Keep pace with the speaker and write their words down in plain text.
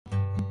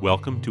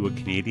Welcome to A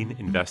Canadian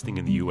Investing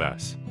in the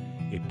U.S.,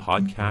 a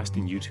podcast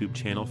and YouTube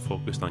channel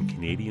focused on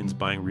Canadians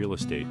buying real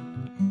estate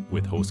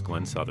with host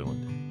Glenn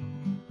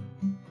Sutherland.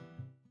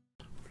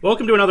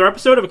 Welcome to another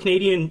episode of A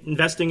Canadian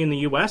Investing in the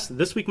U.S.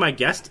 This week my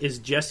guest is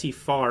Jesse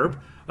Farb.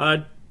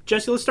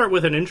 Jesse, let's start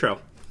with an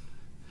intro.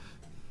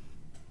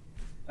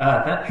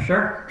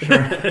 Sure.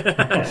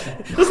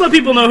 Let's let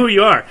people know who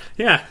you are.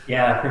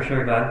 Yeah, for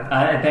sure, Glenn.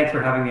 And thanks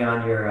for having me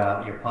on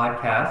your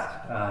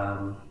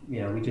podcast.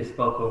 We just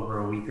spoke over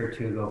a week or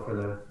two ago for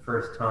the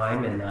first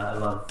time, and I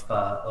love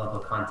the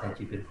content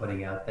you've been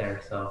putting out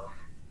there. So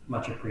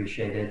much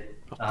appreciated.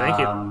 Thank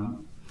you.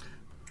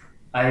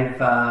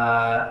 I'm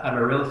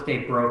a real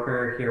estate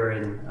broker here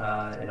in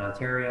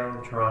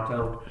Ontario,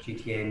 Toronto,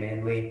 GTA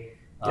mainly.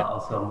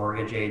 Also a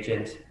mortgage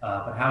agent.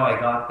 But how I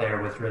got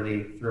there was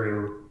really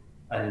through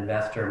an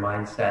investor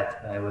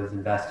mindset. I was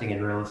investing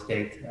in real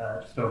estate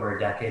just over a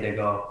decade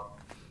ago.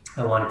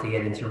 I wanted to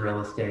get into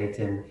real estate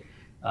and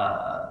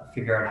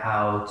figure out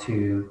how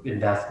to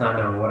invest, not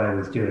knowing what I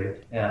was doing.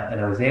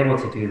 And I was able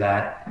to do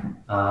that.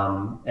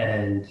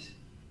 And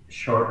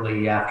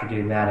shortly after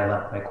doing that, I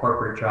left my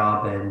corporate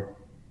job and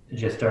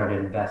just started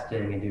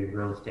investing and doing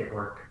real estate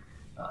work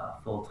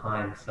full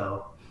time.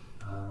 So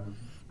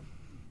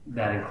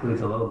that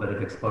includes a little bit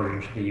of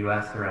exposure to the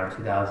U.S. around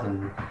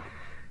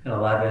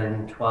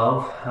 2011,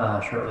 12,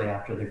 shortly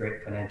after the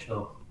great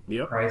financial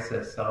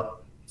crisis. So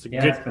it's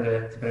been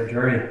a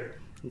journey.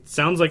 It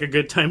sounds like a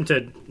good time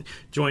to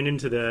join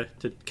into to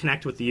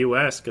connect with the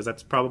U.S. because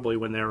that's probably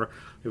when it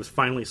was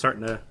finally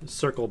starting to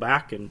circle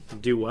back and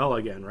do well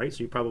again, right?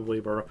 So you probably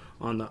were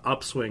on the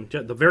upswing,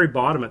 the very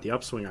bottom at the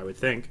upswing, I would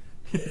think.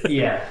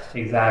 Yeah,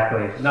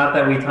 exactly. Not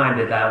that we timed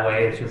it that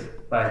way. It's just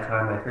by the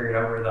time I figured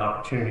out where the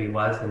opportunity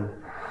was and,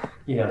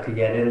 to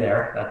get in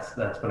there, that's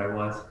what it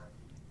was.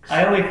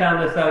 I only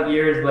found this out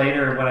years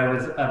later when I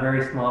was a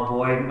very small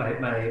boy. My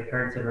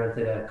parents had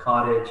rented a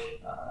cottage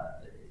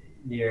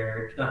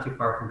not too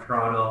far from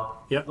Toronto.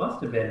 Yep. It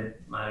must have been,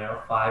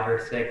 5 or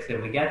 6,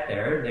 and we get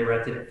there. They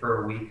rented it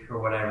for a week or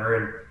whatever,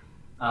 and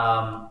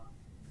I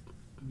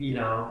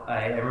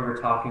remember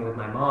talking with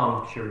my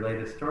mom. She relayed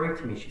this story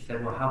to me. She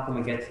said, "Well, how can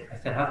we get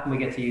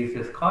to use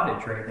this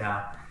cottage right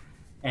now?"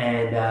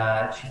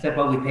 And she said,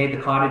 "Well, we paid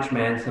the cottage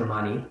man some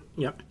money."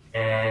 Yep.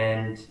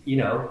 And,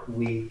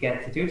 we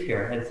get to do it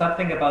here. And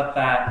something about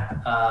that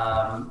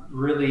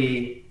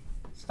really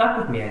stuck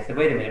with me. I said,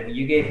 wait a minute,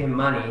 you gave him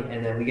money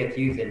and then we get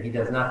to use it and he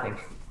does nothing.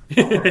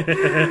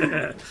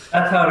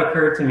 That's how it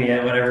occurred to me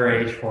at whatever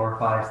age, 4,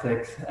 5,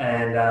 6.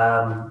 And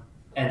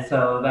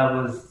so that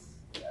was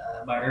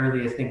my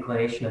earliest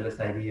inclination of this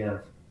idea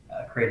of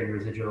creating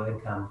residual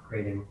income,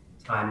 creating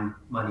time,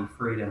 money,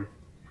 freedom.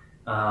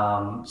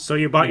 So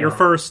you bought your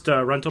first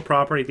rental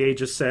property at the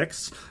age of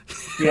 6.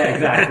 Yeah,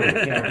 exactly.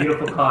 Yeah,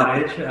 beautiful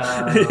cottage.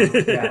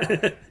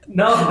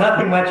 No,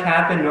 nothing much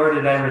happened, nor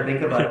did I ever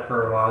think about it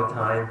for a long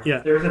time. Yeah.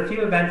 There was a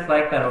few events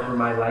like that over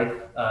my life,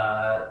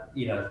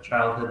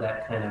 childhood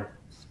that kind of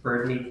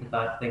spurred me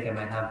to think I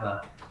might have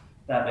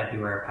that might be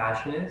where a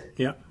passion is.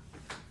 Yeah.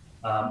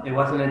 It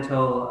wasn't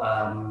until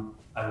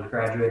I was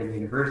graduating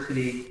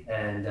university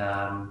and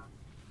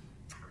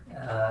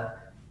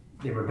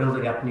they were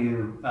building up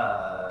new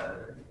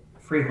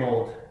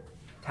freehold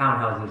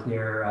townhouses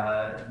near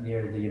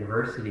the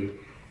university,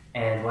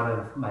 and one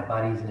of my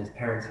buddies and his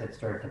parents had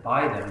started to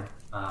buy them,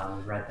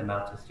 rent them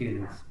out to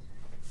students,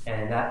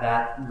 and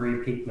that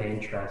really piqued my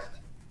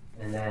interest.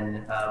 And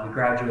then we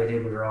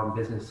graduated, we were all in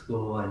business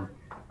school, and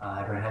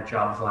everyone had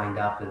jobs lined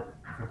up at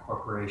different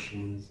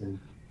corporations, and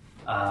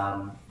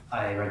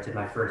I rented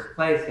my first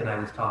place, and I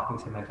was talking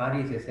to my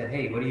buddies. I said,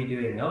 "Hey, what are you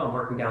doing?" "Oh, I'm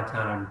working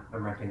downtown.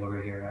 I'm renting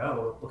over here."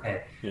 "Oh,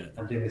 okay." Yeah.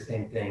 I'm doing the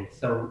same thing.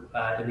 So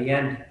in the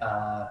end,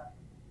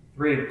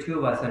 two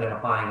of us ended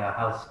up buying a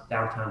house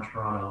downtown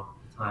Toronto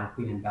at the time.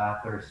 Queen and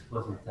Bathurst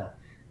wasn't the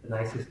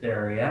nicest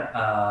area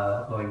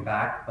going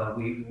back, but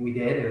we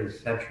did. It was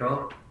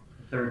central.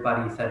 The third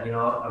buddy said,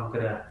 "I'm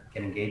going to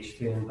get engaged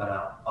soon,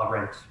 but I'll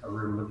rent a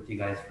room, live with you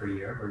guys for a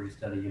year. We're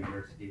just out of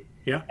university."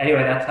 Yeah.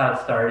 Anyway, that's how it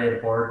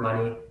started. Borrowed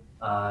money.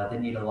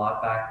 Didn't need a lot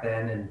back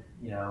then, and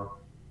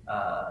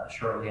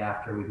shortly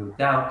after we moved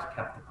out,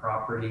 kept the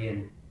property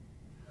and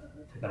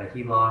took out a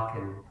HELOC,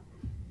 and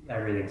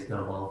everything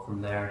snowballed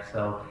from there.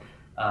 So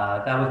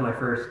that was my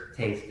first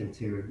taste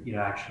into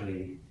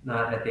actually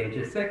not at the age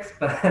of 6,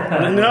 but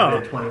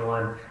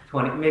 21,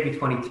 20, maybe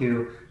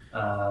 22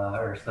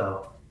 or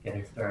so,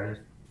 getting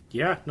started.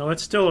 Yeah, no,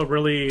 it's still a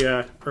really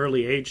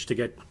early age to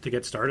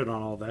get started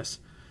on all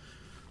this.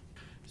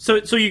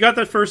 So you got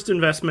that first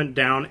investment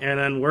down, and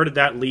then where did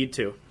that lead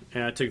to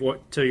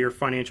your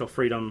financial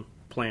freedom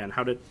plan?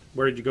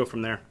 Where did you go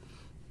from there?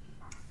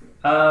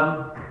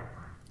 Well,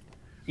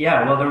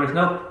 there was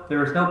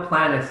no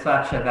plan as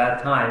such at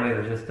that time. It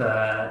was just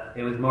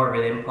it was more of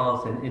an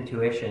impulse and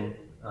intuition,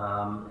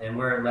 and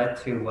where it led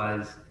to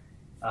was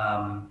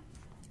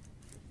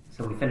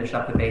so we finished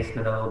up the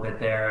basement a little bit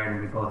there,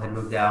 and we both had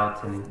moved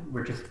out, and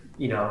we're just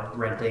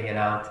renting it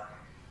out,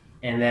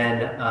 and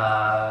then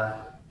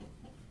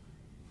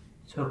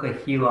took a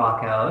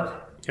HELOC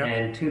out Yep.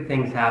 And two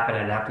things happened.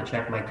 I'd have to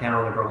check my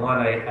calendar. Number one,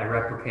 I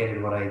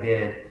replicated what I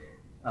did,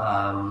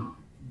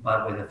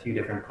 but with a few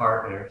different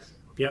partners.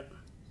 Yep.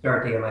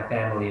 Started to get my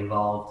family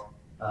involved,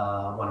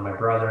 one of my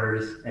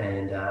brothers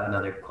and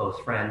another close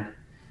friend.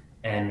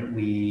 And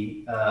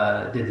we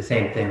did the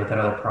same thing with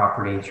another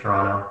property in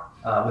Toronto,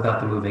 without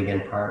the moving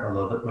in part,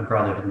 although my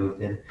brother had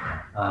moved in.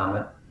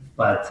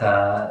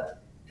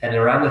 And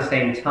around the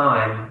same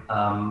time,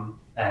 I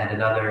had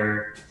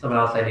someone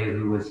else I knew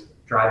who was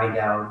driving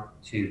down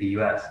to the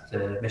U.S.,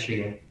 to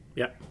Michigan,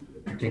 in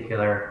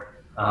particular,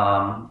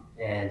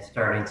 and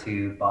starting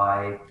to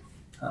buy,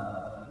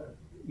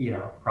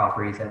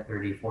 properties at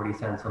 30, 40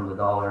 cents on the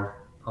dollar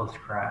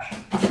post-crash.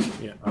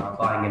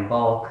 Buying in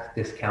bulk,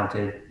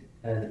 discounted,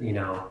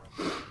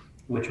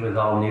 which was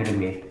all new to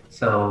me.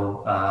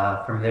 So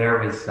from there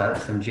was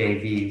some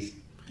JVs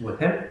with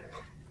him.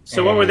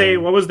 So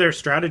what was their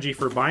strategy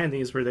for buying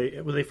these? Would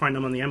they find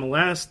them on the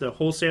MLS, the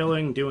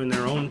wholesaling, doing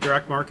their own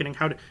direct marketing?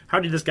 How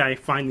did this guy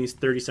find these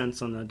 30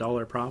 cents on the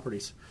dollar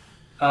properties?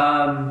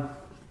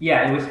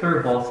 It was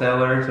through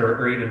wholesalers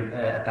or even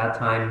at that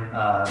time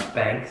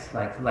banks,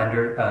 like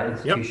lender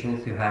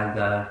institutions who had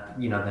the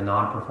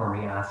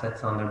non-performing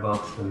assets on their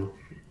books, and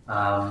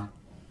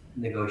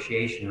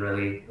negotiation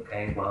really.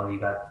 Okay, well, you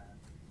got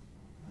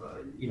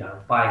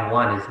buying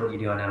one is what you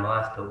do on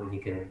MLS, but when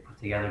you can put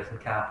together some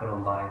capital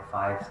and buy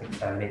 5, 6,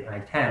 7, 8,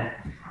 9, 10.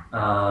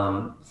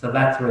 So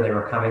that's where they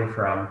were coming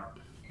from.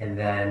 And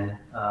then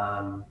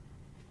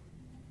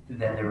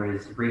there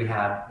was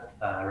rehab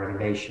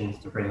renovations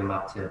to bring them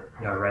up to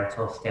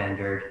rental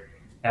standard.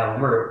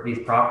 Now these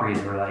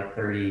properties were like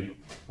 $30,000,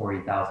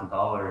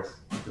 $40,000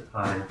 at the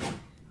time,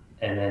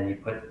 and then you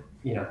put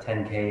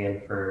 $10K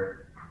in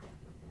for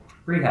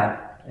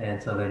rehab,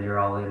 and so then you're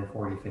all in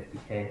 $40,000,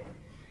 $50K.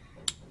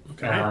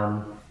 Okay.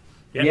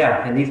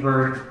 And these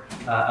were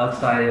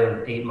outside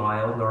of 8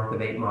 Mile, north of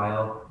 8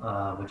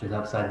 Mile, which is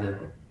outside the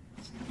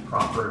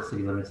proper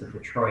city limits of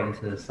Detroit,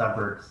 into the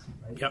suburbs,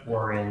 like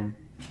Warren,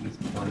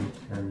 East Point,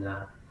 and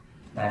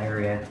that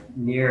area.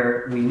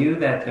 We knew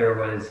that there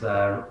was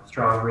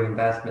strong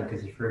reinvestment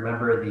because if you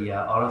remember, the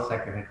auto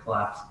sector had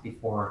collapsed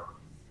before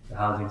the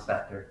housing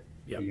sector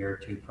a year or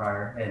two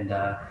prior, and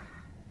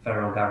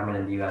federal government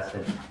in the U.S.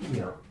 had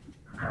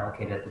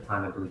allocated at the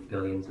time, I believe,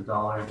 billions of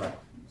dollars, like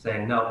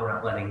saying no, we're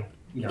not letting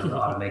the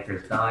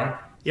automakers die.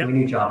 So we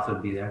knew jobs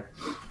would be there.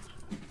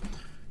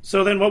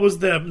 So then, what was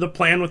the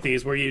plan with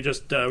these? Were you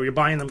just were you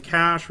buying them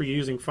cash? Were you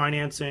using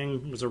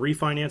financing? Was there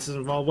refinances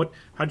involved?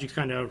 How'd you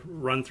kind of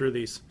run through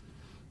these?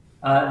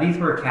 These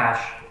were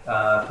cash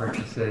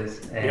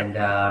purchases, and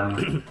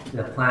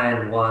the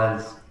plan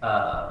was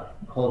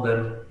hold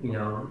them,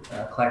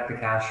 collect the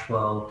cash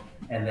flow,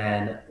 and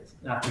then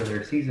after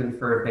they're seasoned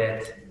for a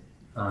bit,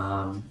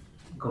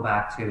 go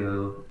back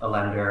to a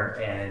lender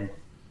and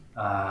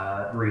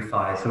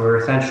refi. So we're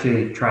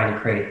essentially trying to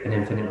create an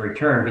infinite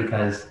return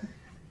because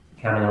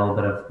counting a little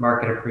bit of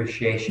market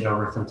appreciation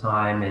over some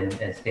time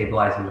and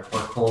stabilizing the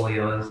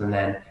portfolios, and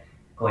then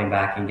going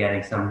back and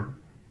getting some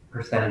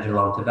percentage of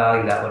loan to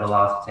value that would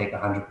allow us to take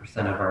 100%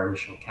 of our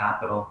initial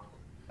capital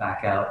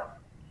back out.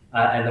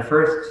 And the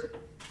first,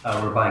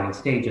 we're buying in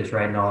stages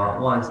right now all at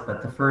once,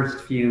 but the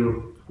first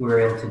few we were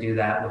able to do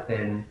that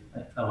within,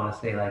 I want to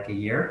say, like a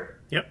year.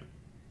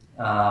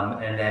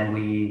 And then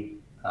we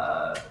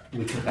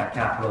took that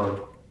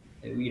capital,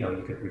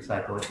 you could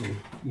recycle it and,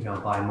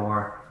 buy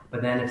more.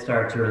 But then it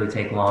started to really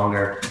take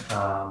longer.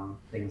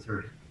 Things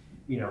were,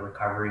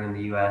 recovering in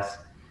the U.S.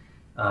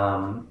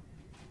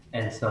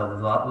 And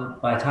so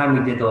by the time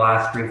we did the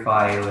last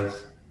refi, it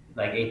was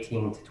like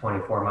 18 to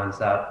 24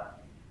 months out,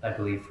 I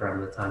believe,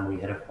 from the time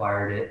we had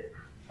acquired it.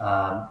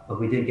 But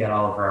we did get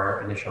all of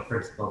our initial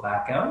principal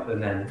back out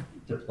and then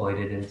deployed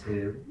it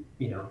into,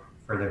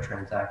 further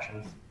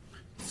transactions.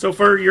 So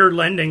for your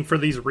lending for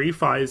these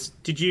refis,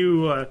 did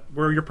you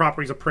were your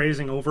properties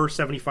appraising over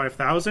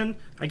 $75,000,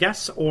 I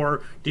guess,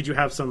 or did you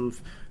have some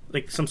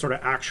sort of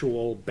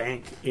actual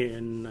bank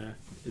in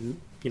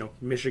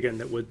Michigan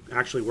that would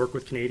actually work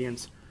with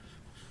Canadians?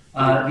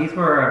 These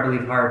were, I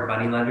believe, hard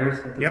money lenders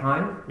at the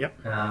time.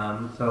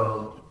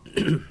 So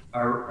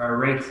our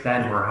rates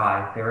then were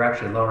high. They were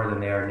actually lower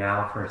than they are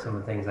now for some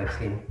of the things I've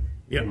seen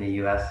in the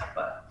U.S.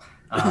 But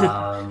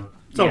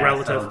it's all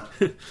relative.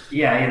 So, it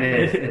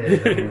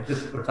is. I mean,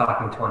 we're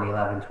talking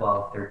 2011,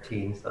 12,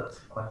 13, so it's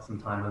quite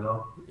some time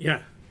ago.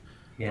 Yeah.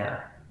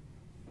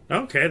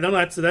 Okay, then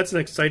that's an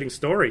exciting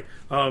story.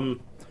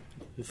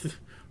 With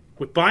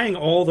buying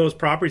all those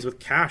properties with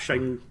cash,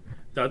 I'm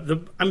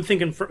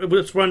thinking,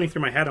 what's running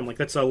through my head, I'm like,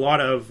 that's a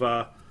lot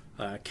of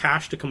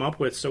cash to come up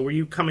with. So were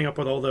you coming up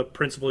with all the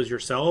principals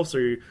yourselves, or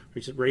were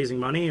you just raising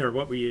money, or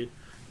what were you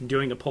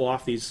doing to pull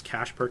off these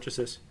cash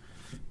purchases?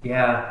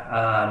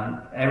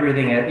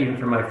 Everything, even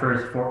from my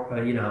first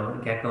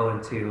get-go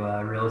into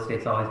real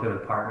estate's always been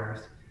with partners.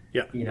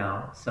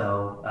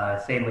 So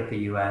same with the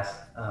U.S.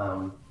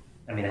 I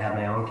had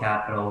my own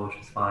capital, which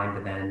was fine,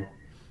 but then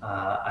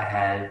I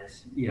had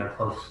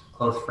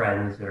close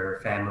friends or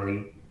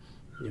family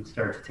who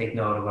started to take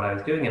note of what I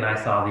was doing, and I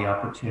saw the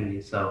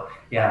opportunity. So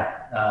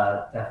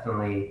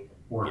definitely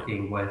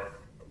working with,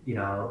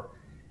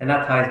 and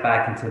that ties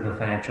back into the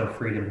financial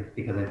freedom,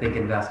 because I think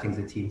investing is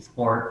a team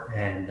sport,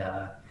 and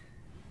I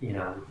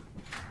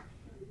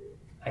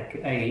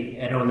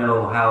don't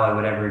know how I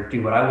would ever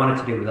do what I wanted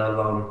to do without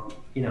alone.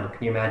 Can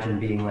you imagine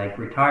being like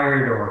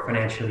retired or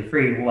financially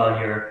free while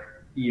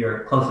your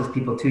closest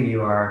people to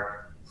you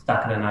are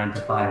stuck in a 9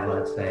 to 5,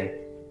 let's say?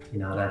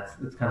 That's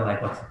kind of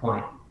like, what's the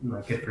point?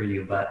 Like, good for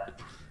you, but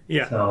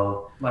yeah.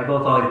 So my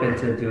goal's always been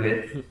to do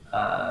it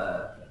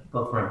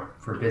both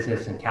for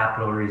business and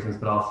capital reasons,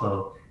 but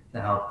also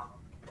to help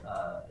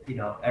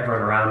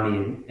everyone around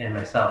me and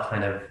myself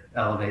kind of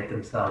elevate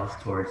themselves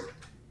towards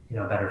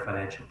a better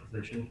financial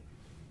position.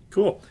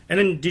 Cool. And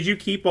then, did you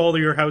keep all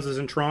of your houses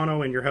in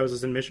Toronto and your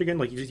houses in Michigan?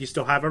 Like, you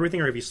still have everything,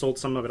 or have you sold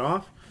some of it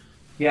off?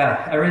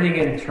 Yeah, everything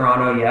in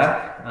Toronto,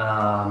 yeah.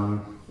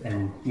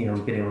 And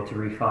we've been able to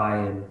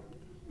refi and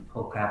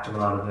pull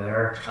capital out of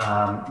there.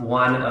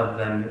 One of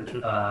them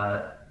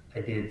I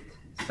did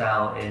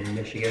sell in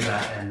Michigan,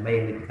 and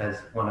mainly because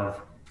one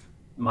of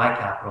my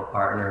capital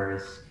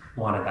partners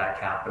wanted that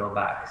capital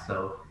back.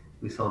 So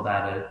we sold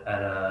that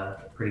at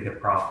a pretty good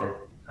profit.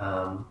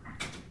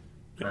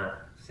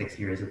 6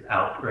 years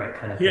outright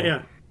kind of thing.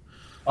 Yeah.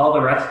 All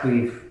the rest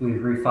we've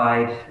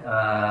refied.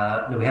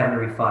 No, we haven't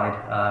refied.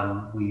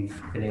 We've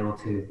been able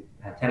to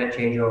have tenant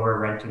changeover,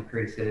 rent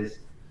increases,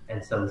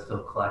 and so we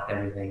still collect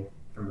everything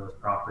from those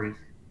properties.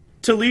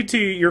 To lead to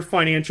your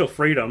financial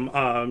freedom,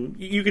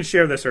 you can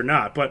share this or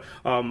not, but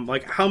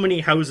like, how many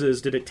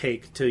houses did it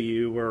take till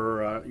you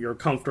were you're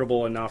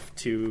comfortable enough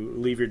to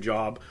leave your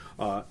job?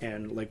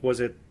 And like, was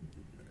it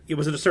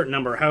a certain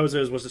number of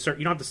houses? Was it certain?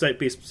 You don't have to say,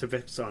 be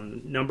specifics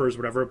on numbers,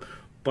 whatever.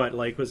 But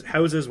like, was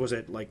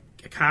it like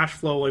a cash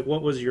flow? Like,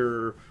 what was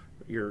your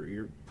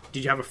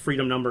did you have a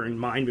freedom number in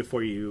mind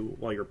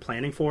while you're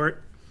planning for it?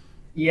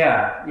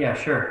 Yeah,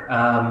 sure.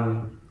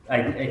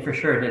 I for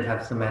sure did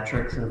have some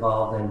metrics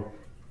involved, and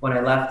when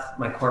I left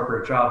my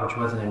corporate job, which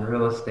wasn't in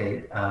real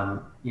estate, I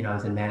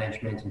was in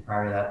management, and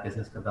prior to that,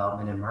 business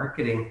development and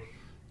marketing.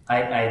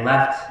 I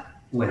left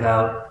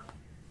without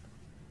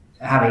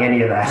having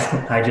any of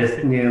that. I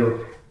just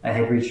knew I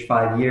had reached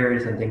 5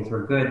 years and things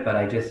were good, but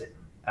I just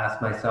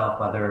asked myself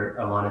whether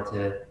I wanted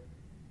to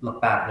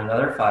look back in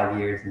another 5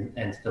 years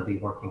and still be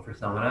working for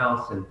someone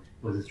else, and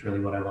was this really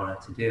what I wanted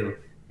to do?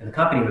 And the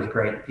company was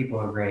great, the people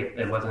were great.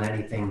 It wasn't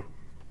anything.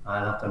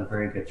 I left on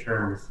very good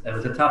terms. It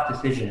was a tough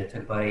decision. It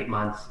took about 8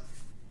 months.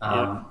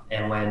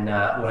 And when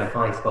I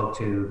finally spoke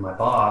to my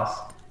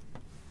boss,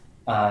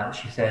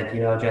 she said,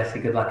 Jesse,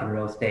 good luck in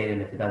real estate,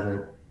 and if it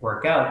doesn't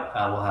work out,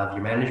 we'll have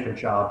your management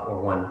job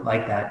or one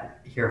like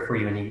that here for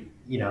you. And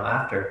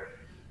after.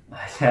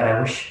 I said, I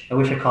wish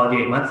I called you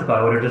 8 months ago.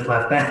 I would have just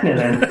left then, and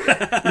then,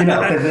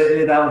 because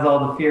that was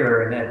all the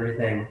fear and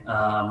everything.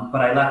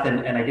 But I left,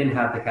 and I didn't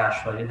have the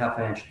cash flow. I didn't have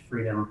financial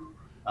freedom.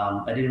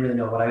 I didn't really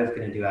know what I was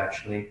going to do,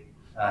 actually.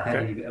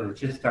 I was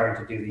just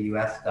starting to do the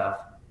U.S.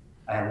 stuff.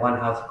 I had one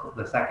house,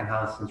 the second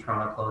house in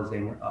Toronto,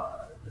 closing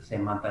the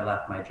same month I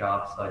left my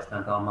job. So I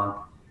spent all month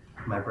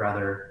with my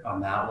brother on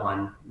that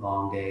one,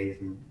 long days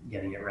and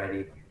getting it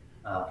ready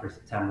for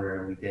September,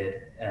 and we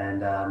did.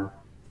 And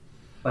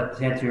but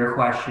to answer your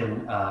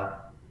question,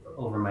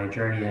 over my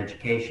journey in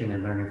education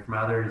and learning from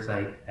others,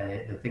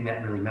 the thing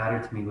that really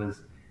mattered to me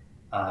was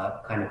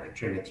kind of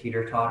picturing a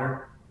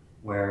teeter-totter,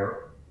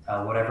 where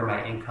whatever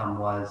my income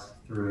was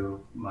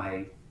through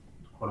my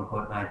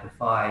quote-unquote 9 to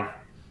 5,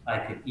 I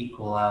could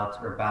equal out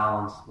or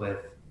balance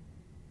with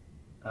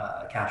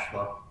cash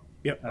flow,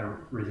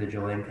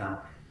 residual income.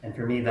 And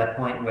for me, that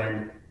point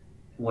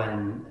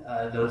when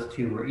those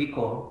two were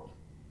equal,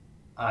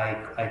 I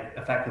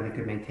effectively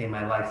could maintain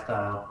my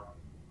lifestyle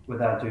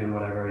without doing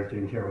whatever I was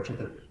doing here, which at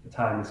the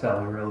time was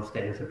selling real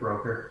estate as a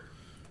broker.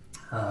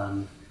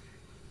 And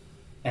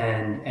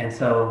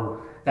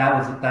so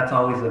that's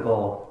always the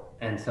goal.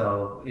 And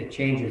so it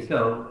changes.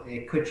 So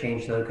it could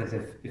change though, because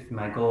if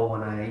my goal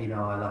when I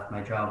left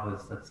my job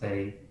was, let's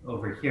say,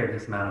 over here,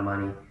 this amount of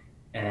money,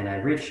 and I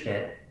reached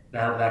it,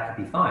 that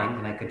could be fine,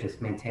 and I could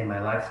just maintain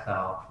my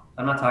lifestyle.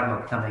 I'm not talking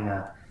about becoming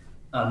a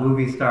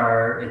movie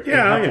star. It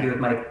had to do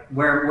with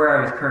where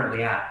I was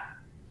currently at,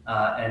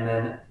 and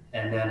then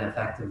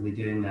effectively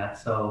doing that.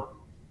 So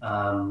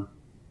no,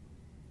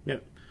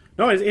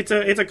 it's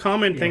a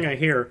common thing I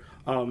hear,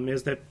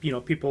 is that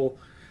people.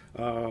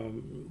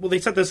 They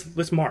set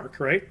this mark,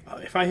 right?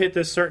 If I hit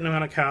this certain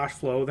amount of cash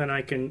flow, then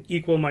I can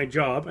equal my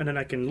job, and then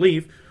I can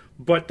leave.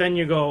 But then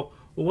you go,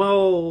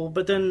 well,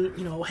 but then,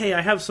 hey,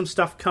 I have some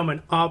stuff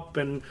coming up,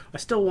 and I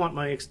still want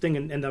my thing,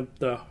 and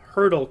the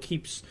hurdle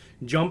keeps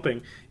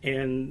jumping.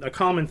 And a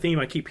common theme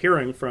I keep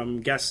hearing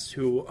from guests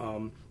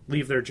who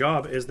leave their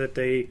job is that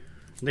they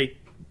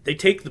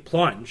take the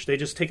plunge. They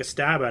just take a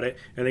stab at it,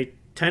 and they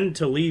tend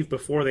to leave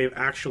before they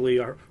actually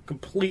are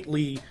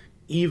completely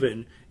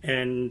even,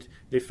 and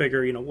they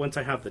figure, once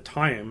I have the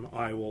time,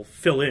 I will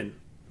fill in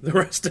the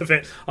rest of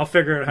it. I'll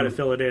figure out how to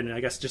fill it in, and I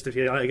guess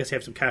you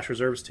have some cash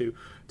reserves to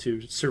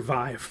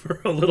survive for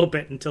a little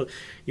bit until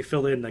you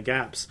fill in the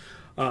gaps.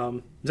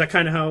 Is that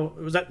kind of how?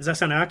 Does that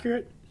sound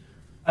accurate?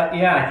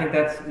 Yeah, I think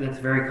that's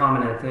very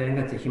common. I think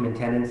that's a human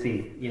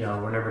tendency.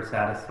 We're never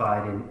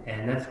satisfied,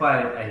 and that's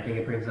why I think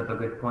it brings up a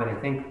good point. I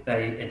think the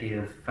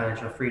idea of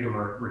financial freedom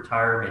or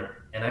retirement,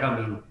 and I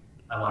don't mean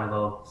I want to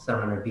go sit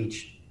on a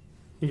beach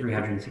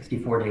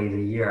 364 days a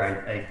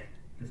year.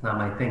 It's not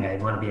my thing. I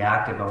want to be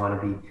active. I want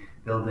to be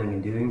building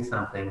and doing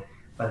something.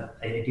 But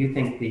I do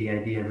think the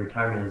idea of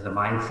retirement is a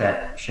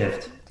mindset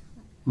shift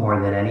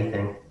more than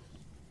anything.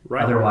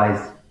 Right.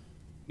 Otherwise,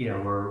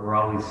 we're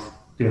always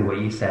doing what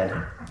you said.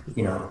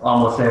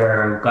 Almost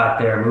there, got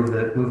there, move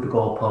the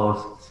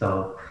goalpost.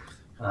 So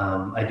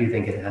I do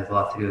think it has a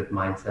lot to do with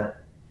mindset.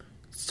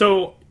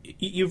 So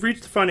you've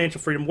reached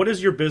financial freedom. What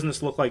does your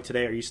business look like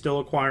today? Are you still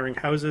acquiring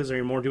houses? Are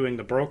you more doing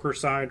the broker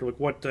side? Like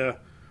what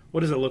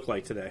does it look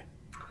like today?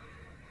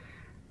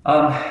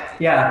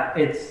 Yeah,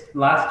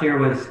 last year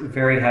was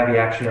very heavy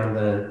actually on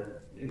the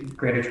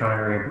Greater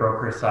Toronto Area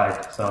broker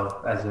side.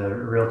 So as a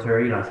realtor,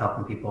 I was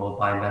helping people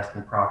buy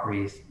investment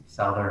properties,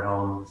 sell their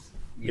homes,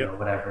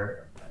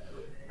 whatever,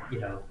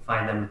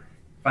 find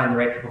the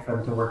right people for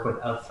them to work with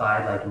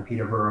outside, like in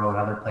Peterborough and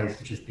other places,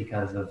 just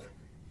because of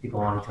people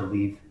wanting to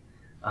leave.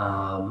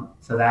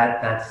 So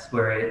that's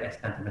where I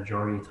spent the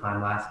majority of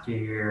time last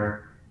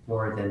year,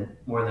 more than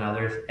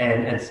others,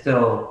 and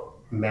still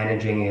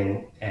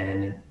managing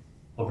and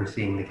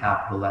overseeing the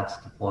capital that's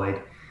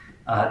deployed.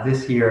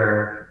 This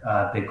year,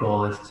 big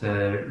goal is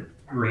to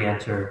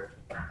re-enter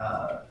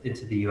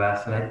into the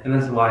U.S. And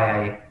this is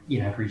why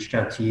I've reached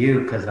out to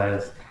you, because I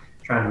was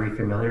trying to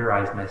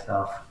refamiliarize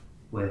myself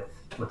with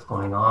what's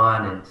going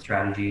on and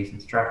strategies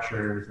and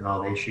structures and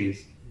all the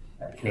issues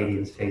that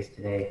Canadians face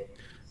today.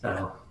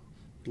 So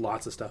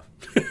lots of stuff.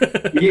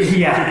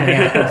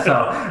 yeah.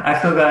 So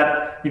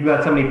you've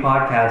got so many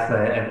podcasts.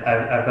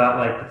 I've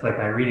got it's like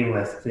my reading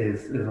list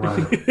is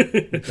one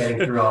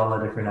getting through all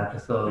the different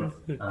episodes.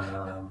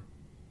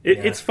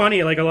 It's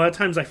funny, like a lot of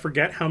times I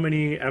forget how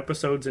many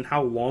episodes and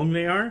how long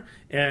they are,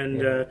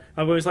 and I'm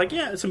always like,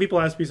 some people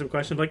ask me some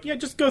questions, like,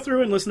 just go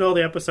through and listen to all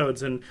the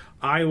episodes, and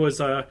I was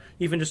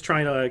even just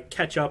trying to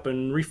catch up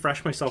and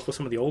refresh myself with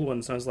some of the old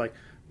ones. I was like,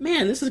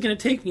 man, this is going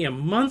to take me a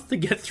month to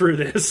get through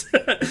this,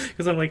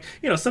 because I'm like,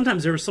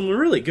 sometimes there were some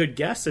really good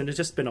guests, and it's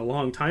just been a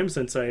long time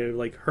since I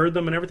heard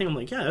them and everything. I'm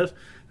like, I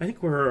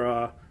think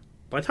we're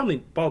by the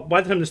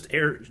time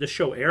this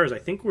show airs, I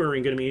think we're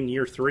going to be in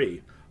year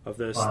 3 of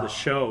this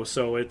show.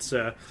 So it's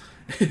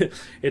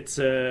it's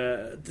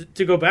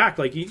to go back,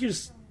 like you're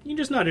just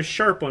not as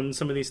sharp on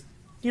some of these.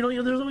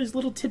 There's always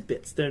little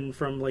tidbits then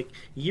from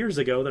years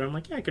ago that I'm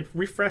like, I could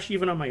refresh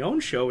even on my own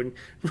show and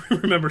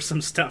remember some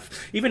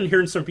stuff. Even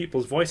hearing some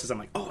people's voices, I'm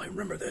like, I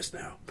remember this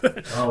now.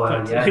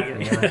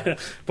 Yeah.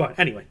 But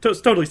anyway,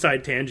 totally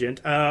side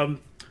tangent.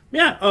 Anything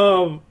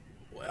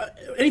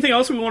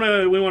else we want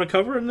to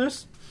cover in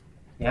this?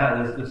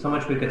 Yeah, there's so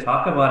much we could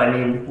talk about. I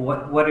mean,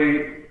 what are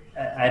you?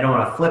 I don't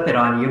want to flip it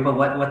on you, but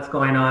what's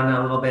going on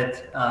a little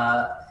bit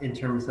in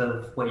terms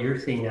of what you're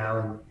seeing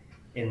now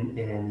in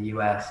the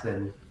U.S.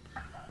 and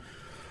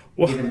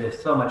even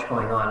there's so much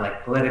going on,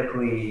 like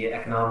politically,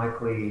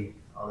 economically,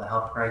 all the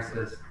health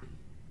crisis.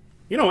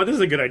 You know what? This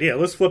is a good idea.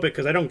 Let's flip it,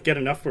 because I don't get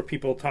enough for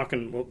people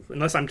talking,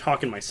 unless I'm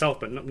talking myself,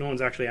 but no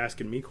one's actually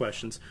asking me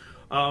questions.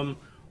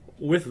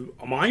 With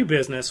my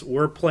business,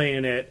 we're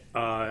playing it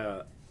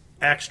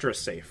extra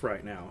safe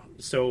right now.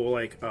 So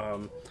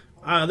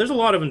there's a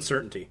lot of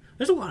uncertainty.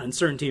 There's a lot of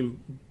uncertainty in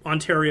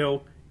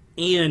Ontario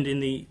and in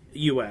the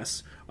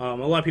U.S. A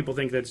lot of people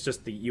think that's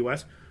just the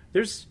U.S.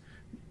 Just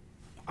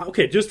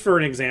for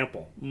an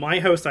example, my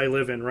house I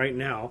live in right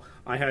now,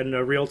 I had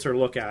a realtor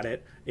look at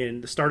it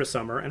in the start of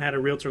summer and had a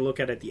realtor look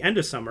at it at the end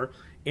of summer,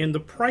 and the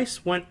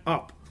price went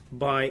up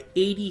by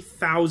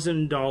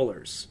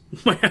 $80,000.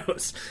 My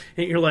house,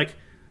 and you're like,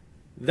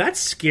 that's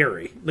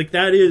scary.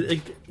 That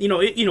is,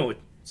 it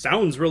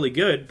sounds really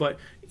good, but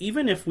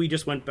even if we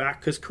just went back,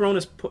 because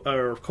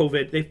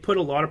COVID, they've put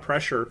a lot of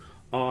pressure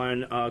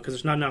on, because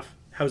there's not enough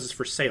houses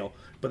for sale,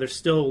 but there's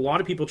still a lot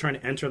of people trying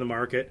to enter the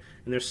market,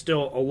 and there's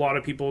still a lot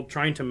of people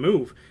trying to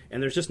move,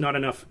 and there's just not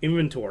enough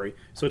inventory.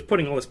 So it's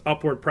putting all this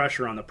upward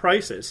pressure on the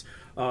prices.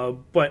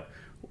 But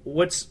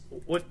what's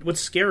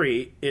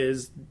scary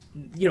is,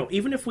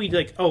 even if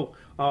we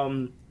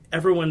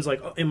everyone's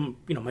like, in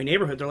my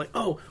neighborhood, they're like,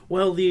 I'm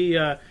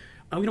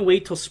going to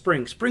wait till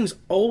spring. Spring's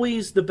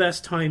always the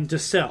best time to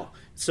sell.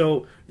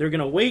 So they're going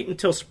to wait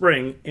until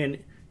spring,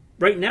 and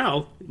right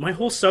now, my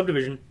whole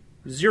subdivision,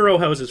 0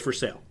 houses for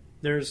sale.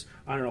 There's,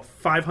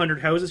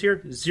 500 houses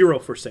here, 0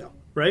 for sale,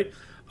 right?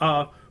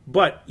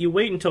 But you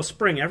wait until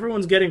spring,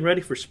 everyone's getting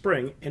ready for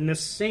spring, and the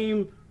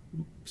same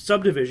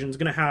subdivision is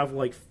going to have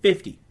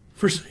 50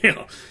 for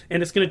sale,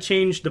 and it's going to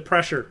change the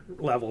pressure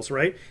levels,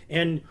 right?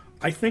 And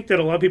I think that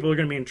a lot of people are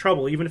going to be in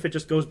trouble, even if it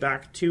just goes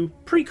back to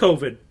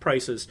pre-COVID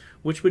prices,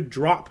 which would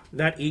drop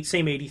that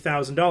same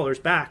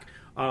 $80,000 back.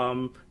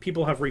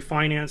 People have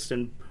refinanced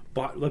and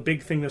bought. The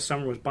big thing this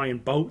summer was buying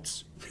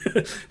boats.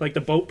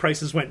 The boat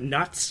prices went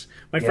nuts.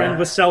 My friend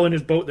was selling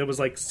his boat that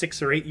was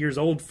 6 or 8 years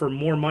old for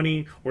more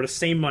money, or the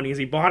same money as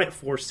he bought it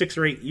for 6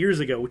 or 8 years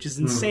ago, which is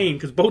insane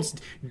because boats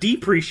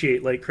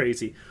depreciate like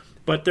crazy.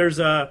 But there's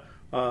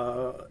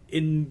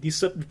in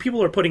these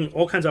people are putting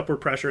all kinds of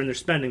upward pressure and they're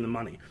spending the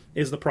money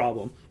is the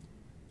problem.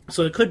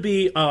 So it could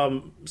be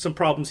some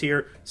problems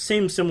here.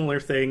 Similar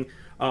thing.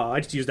 I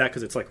just use that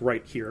because it's like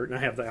right here and I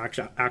have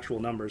the actual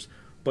numbers.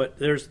 But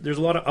there's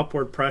a lot of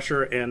upward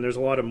pressure and there's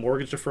a lot of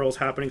mortgage deferrals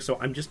happening. So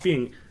I'm just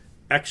being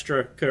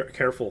extra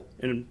careful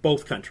in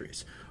both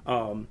countries.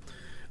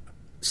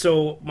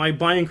 So my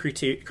buying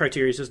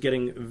criteria is just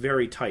getting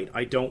very tight.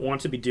 I don't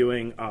want to be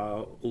doing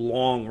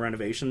long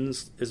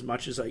renovations as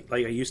much as I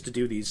used to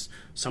do these.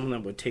 Some of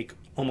them would take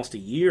almost a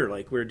year.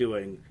 Like we're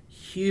doing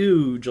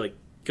huge, like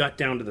gut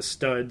down to the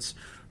studs,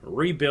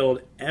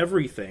 rebuild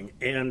everything,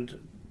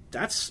 and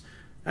that's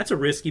a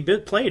risky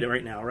bit played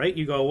right now, right?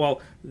 You go,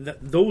 well,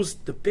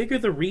 the bigger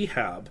the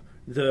rehab,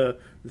 the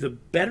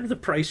better the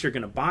price you're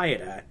going to buy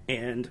it at,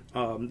 and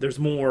there's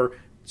more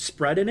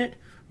spread in it,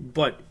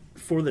 but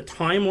for the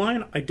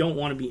timeline, I don't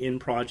want to be in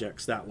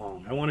projects that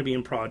long. I want to be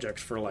in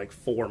projects for like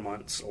 4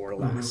 months or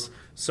less.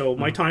 So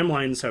my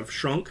timelines have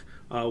shrunk,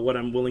 what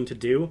I'm willing to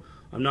do.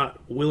 I'm not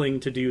willing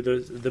to do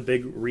the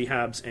big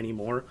rehabs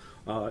anymore,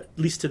 at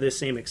least to the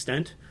same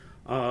extent.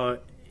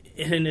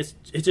 And it's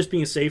just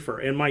being safer.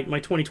 And my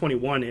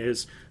 2021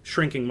 is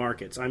shrinking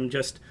markets. I'm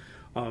just,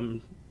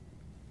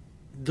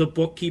 the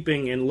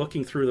bookkeeping and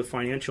looking through the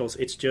financials,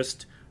 it's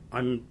just,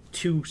 I'm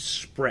too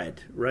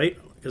spread, right?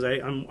 Because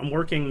I'm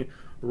working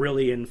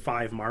really in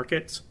 5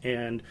 markets,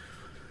 and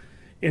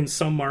in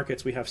some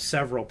markets we have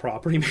several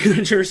property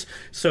managers,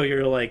 so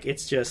you're like,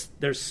 it's just,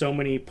 there's so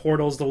many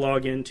portals to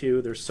log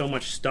into, there's so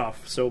much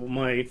stuff. So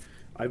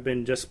I've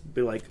been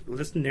like,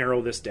 let's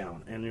narrow this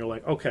down. And you're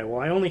like, okay,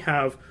 well, I only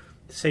have,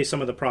 say,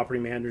 some of the property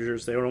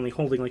managers, they're only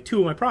holding like 2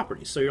 of my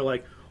properties. So you're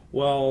like,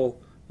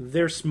 well,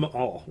 they're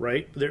small,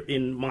 right? They're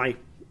in my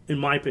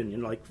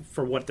opinion, like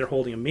for what they're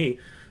holding of me.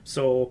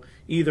 So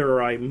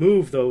either I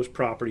move those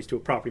properties to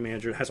a property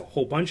manager that has a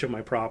whole bunch of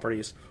my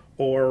properties,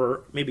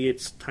 or maybe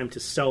it's time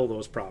to sell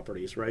those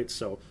properties, right?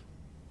 So,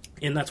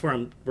 and that's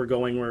where we're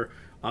going. We're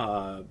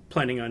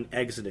planning on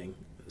exiting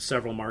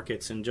several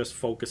markets and just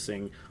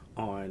focusing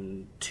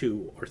on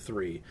 2 or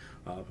 3.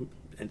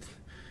 And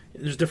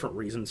there's different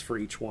reasons for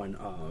each one.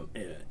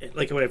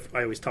 Like what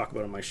I always talk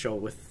about on my show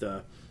with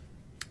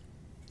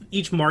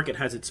each market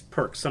has its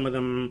perks. Some of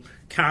them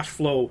cash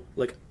flow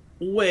like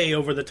way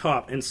over the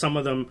top, and some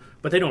of them,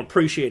 but they don't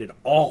appreciate it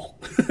all.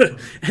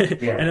 And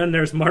then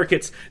there's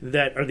markets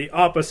that are the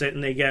opposite,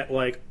 and they get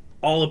like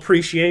all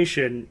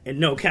appreciation and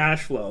no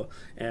cash flow,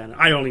 and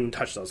I don't even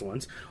touch those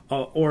ones.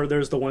 Or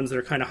there's the ones that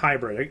are kind of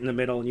hybrid, right in the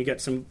middle, and you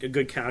get a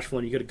good cash flow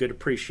and you get a good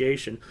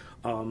appreciation.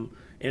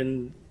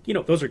 And you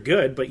know, those are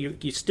good, but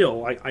you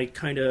still, I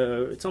kind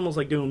of, it's almost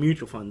like doing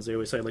mutual funds. They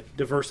always say, like,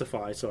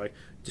 diversify, so I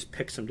just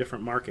pick some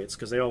different markets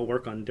because they all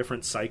work on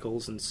different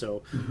cycles. And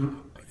so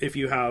if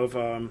you have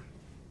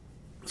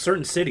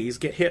certain cities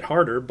get hit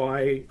harder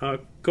by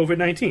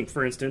COVID-19,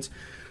 for instance,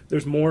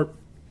 there's more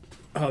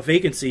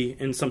vacancy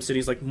in some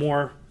cities, like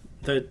more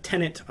the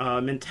tenant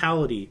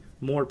mentality.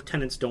 More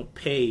tenants don't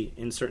pay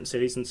in certain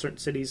cities. In certain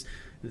cities,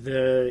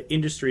 the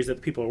industries that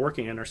the people are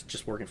working in are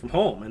just working from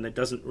home, and that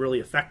doesn't really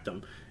affect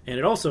them. And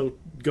it also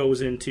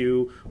goes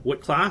into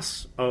what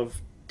class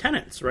of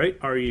tenants, right,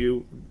 are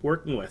you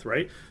working with,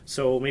 right?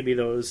 So maybe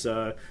those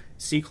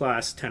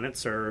C-class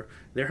tenants they're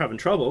having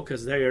trouble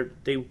because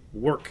they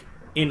work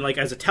in like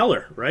as a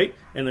teller, right?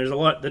 And there's a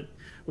lot that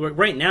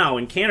right now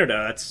in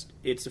Canada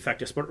it's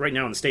effective, but right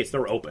now in the States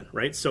they're open,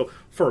 right? So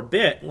for a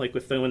bit, like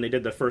when they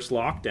did the first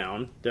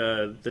lockdown,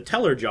 the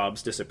teller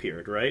jobs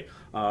disappeared, right?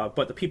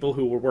 But the people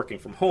who were working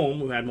from home,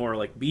 who had more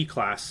like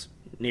B-class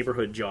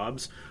neighborhood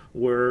jobs,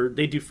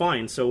 they do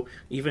fine. So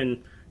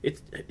even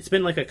it's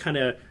been like a kind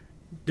of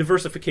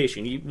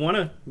diversification. You want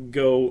to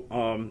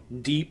go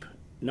deep,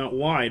 not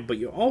wide, but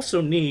you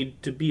also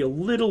need to be a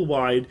little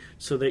wide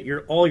so that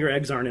all your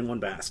eggs aren't in one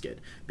basket,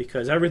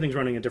 because everything's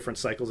running in different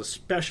cycles,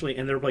 especially,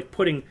 and they're like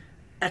putting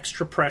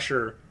extra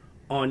pressure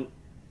on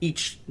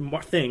each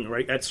thing,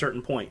 right, at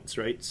certain points,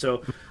 right?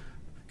 So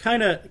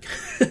kind of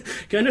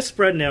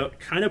spreading out,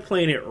 kind of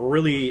playing it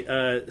really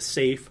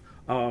safe.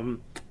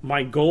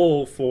 My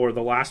goal for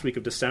the last week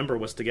of December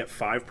was to get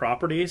 5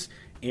 properties,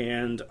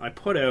 and I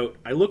took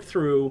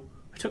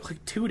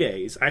like 2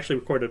 days. I actually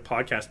recorded a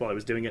podcast while I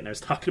was doing it, and I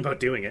was talking about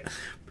doing it.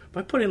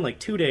 But I put in like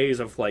 2 days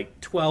of like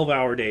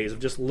 12-hour days of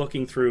just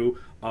looking through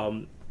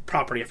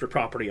property after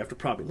property after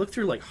property. Look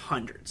through like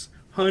hundreds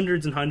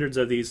and hundreds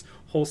of these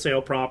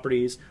wholesale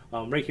properties.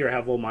 Right here I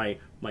have all my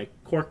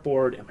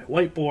corkboard and my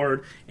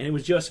whiteboard, and it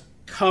was just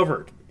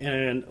covered.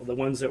 And the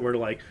ones that were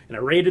like, and I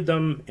rated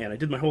them, and I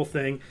did my whole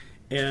thing,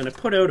 and I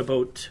put out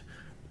about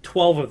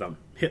 12 of them,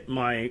 hit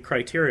my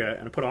criteria,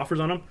 and I put offers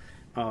on them.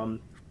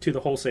 To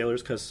the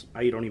wholesalers, because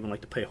I don't even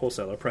like to pay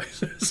wholesaler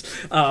prices.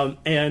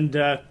 And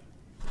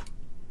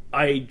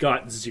I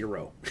got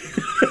 0.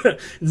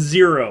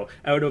 0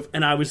 out of,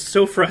 and I was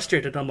so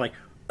frustrated. I'm like,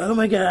 oh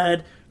my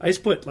God, I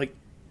just put like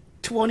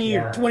 20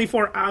 or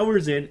 24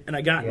 hours in, and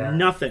I got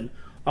nothing.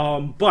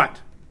 But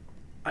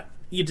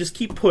you just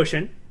keep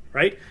pushing,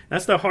 right?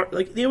 That's the hard,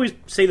 like they always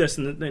say this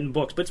in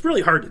books, but it's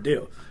really hard to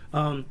do.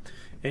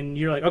 and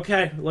you're like,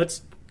 okay,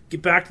 let's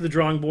get back to the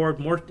drawing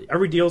board.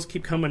 Every deals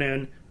keep coming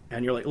in,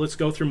 and you're like, let's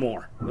go through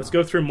more. Let's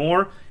go through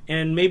more,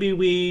 and maybe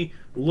we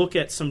look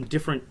at some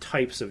different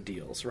types of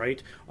deals,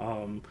 right?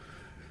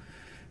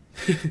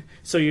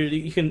 So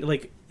you can,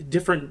 like,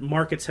 different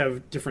markets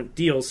have different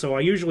deals. So I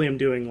usually am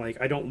doing,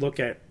 like, I don't look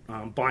at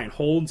buy and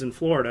holds in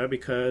Florida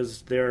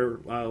because their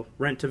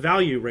rent to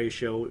value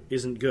ratio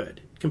isn't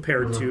good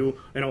compared to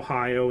in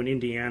Ohio and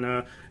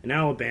Indiana and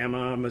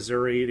Alabama,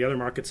 Missouri, the other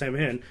markets I'm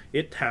in.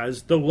 It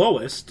has the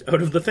lowest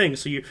out of the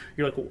things. So you're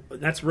like, well,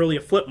 that's really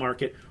a flip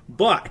market.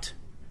 But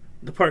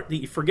the part that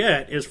you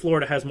forget is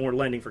Florida has more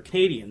lending for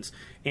Canadians,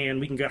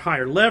 and we can get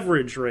higher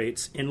leverage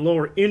rates and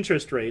lower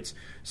interest rates.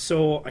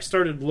 So I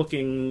started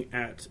looking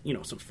at,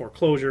 some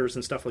foreclosures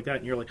and stuff like that,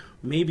 and you're like,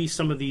 maybe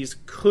some of these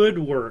could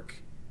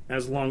work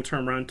as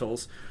long-term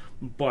rentals,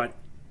 but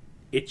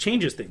it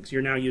changes things.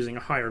 You're now using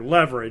a higher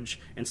leverage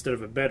instead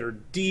of a better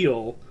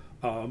deal,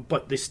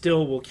 but they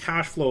still will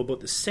cash flow about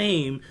the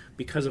same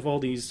because of all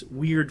these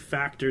weird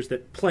factors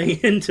that play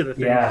into the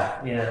thing.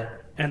 Yeah.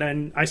 And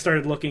then I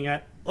started looking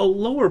at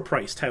lower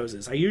priced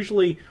houses. I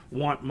usually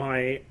want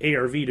my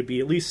ARV to be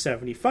at least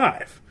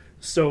 75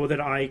 so that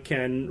I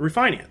can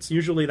refinance.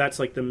 Usually that's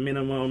like the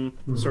minimum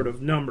sort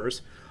of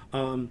numbers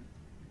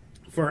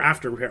for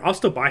after repair. I'll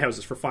still buy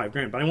houses for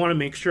 $5,000, but I want to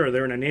make sure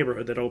they're in a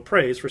neighborhood that'll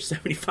appraise for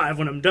 75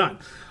 when I'm done.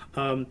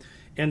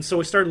 And so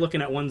I started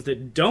looking at ones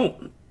that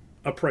don't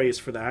appraise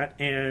for that,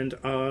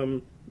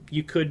 and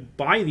you could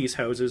buy these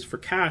houses for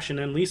cash and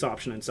then lease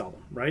option and sell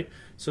them, right?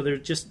 So they're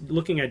just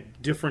looking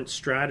at different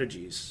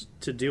strategies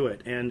to do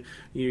it. And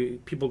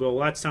people go,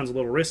 well, that sounds a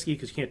little risky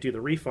because you can't do the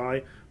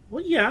refi.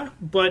 Well, yeah,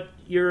 but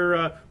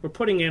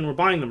we're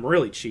buying them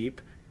really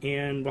cheap,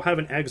 and we'll have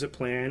an exit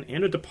plan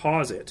and a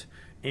deposit.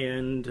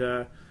 And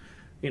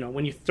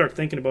when you start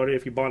thinking about it,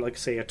 if you bought, like,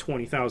 say, a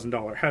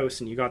 $20,000 house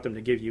and you got them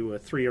to give you a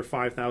 $3,000 or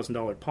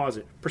 $5,000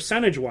 deposit,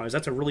 percentage-wise,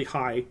 that's a really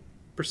high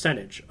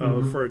percentage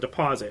for a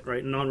deposit,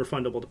 right? A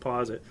non-refundable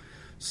deposit.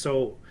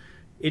 So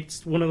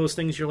it's one of those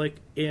things you're like,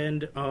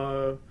 and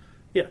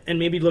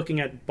maybe looking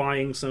at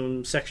buying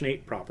some Section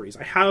 8 properties.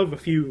 I have a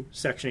few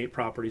Section 8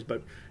 properties,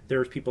 but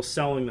there's people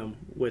selling them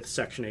with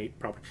Section 8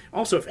 property.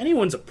 Also, if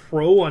anyone's a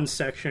pro on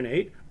Section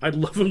 8, I'd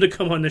love them to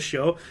come on the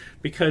show,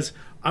 because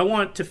I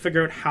want to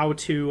figure out how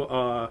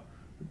to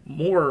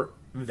more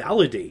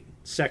validate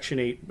Section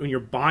 8 when you're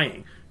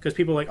buying. Because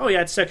people are like, oh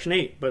yeah, it's Section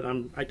 8, but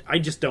I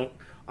just don't.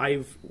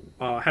 I've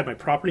had my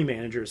property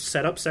managers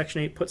set up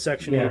Section 8, put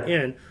Section 8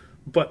 in,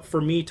 but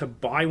for me to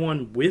buy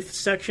one with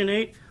Section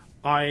 8,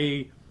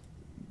 I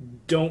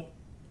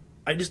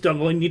just don't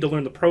really need to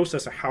learn the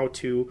process of how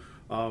to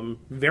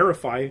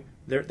verify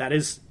that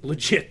is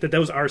legit, that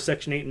those are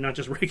Section 8 and not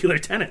just regular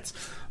tenants.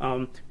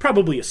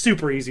 Probably a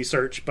super easy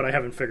search, but I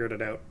haven't figured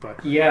it out.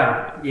 But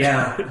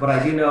yeah. But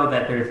I do know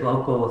that there's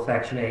local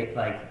Section 8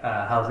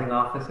 housing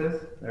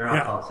offices. They're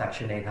not called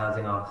Section 8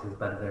 housing offices,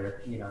 but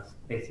they're it's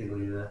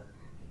basically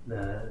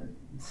the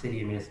city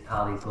and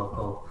municipality's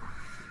local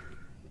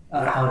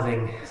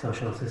housing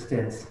social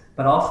assistance.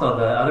 But also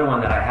the other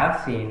one that I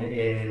have seen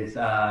is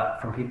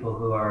from people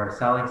who are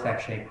selling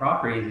Section 8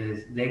 properties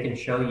is they can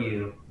show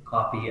you a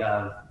copy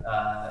of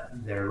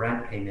their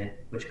rent payment,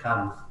 which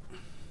comes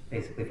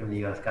basically from the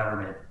U.S.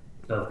 government.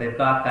 So if they've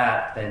got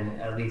that, then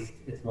at least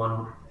it's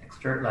one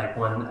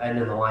end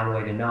of the line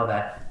way to know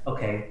that,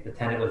 okay, the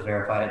tenant was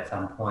verified at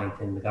some point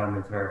and the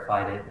government's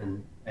verified it,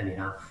 and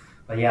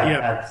But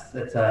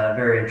that's a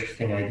very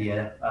interesting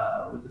idea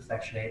with the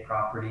Section 8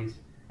 properties.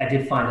 I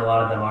did find a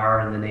lot of them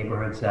are in the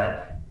neighborhoods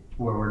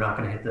where we're not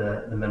going to hit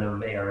the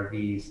minimum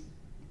ARVs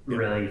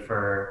really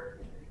for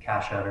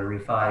cash out or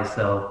refi.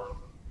 So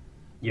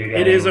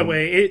it is a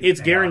way.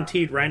 It's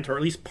guaranteed rent, or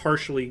at least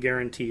partially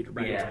guaranteed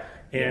rent. Yeah.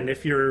 And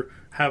if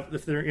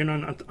they're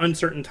in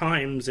uncertain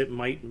times, it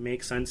might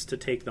make sense to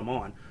take them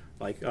on.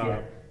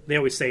 They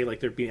always say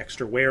there'd be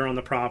extra wear on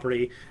the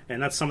property,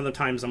 and that's some of the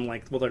times I'm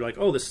like, well, they're like,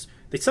 oh,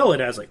 they sell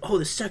it as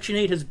this Section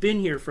 8 has been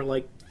here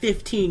for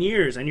 15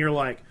 years, and you're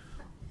like,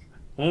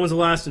 when was the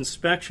last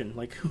inspection?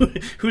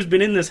 Who's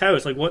been in this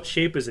house? What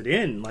shape is it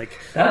in? That's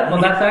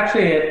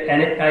actually it,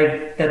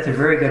 and that's a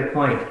very good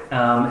point.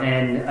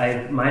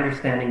 My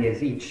understanding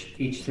is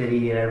each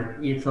city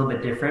it's a little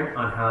bit different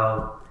on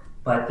how.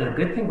 But the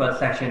good thing about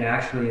Section 8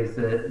 actually is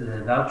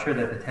the voucher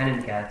that the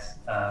tenant gets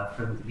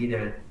for them to be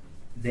there.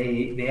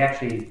 They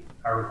actually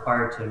are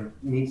required to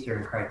meet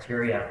certain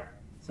criteria.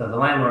 So the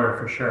landlord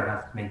for sure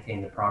has to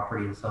maintain the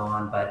property and so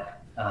on. But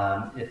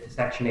if the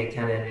Section 8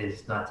 tenant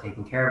is not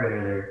taking care of it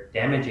or they're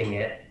damaging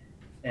it,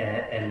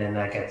 and then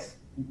that gets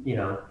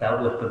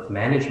dealt with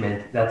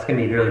management, that's going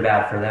to be really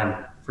bad for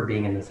them for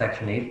being in the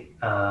Section 8.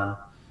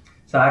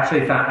 So I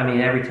actually found,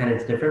 every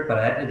tenant's different,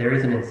 but there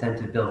is an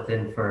incentive built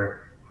in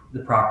for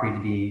the property to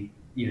be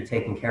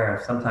taken care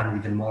of, sometimes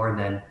even more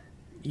than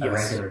a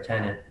regular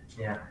tenant.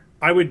 Yeah.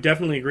 I would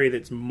definitely agree that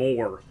it's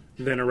more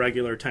than a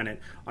regular tenant.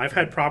 I've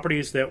had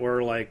properties that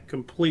were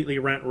completely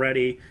rent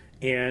ready,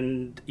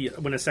 and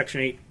when a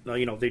Section 8,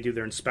 they do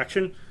their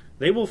inspection,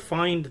 they will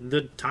find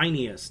the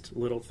tiniest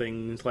little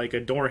things, like a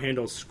door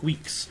handle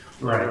squeaks.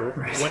 Right.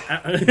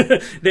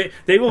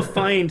 They will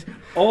find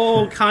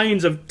all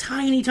kinds of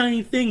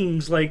tiny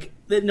things, like,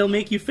 that they'll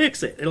make you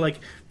fix it, like,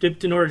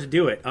 in order to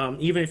do it.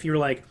 Even if you're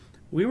like,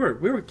 we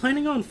were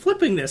planning on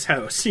flipping this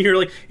house, you're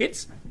like,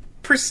 it's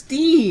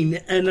pristine,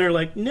 and they're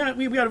like, no,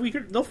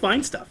 they'll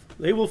find stuff.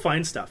 They will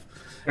find stuff.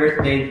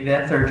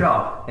 That's their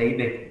job.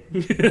 They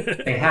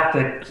have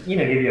to,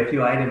 give you a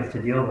few items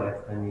to deal with.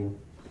 I mean,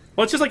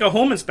 well, it's just like a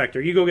home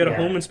inspector. You go get a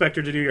home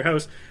inspector to do your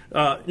house.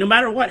 No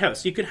matter what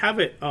house, you could have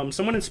it.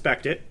 Someone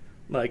inspect it.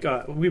 Like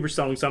we were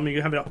selling something,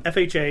 you have an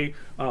FHA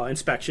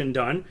inspection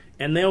done,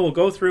 and they will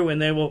go through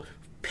and they will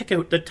pick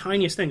out the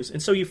tiniest things.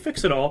 And so you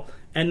fix it all,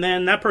 and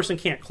then that person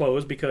can't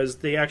close because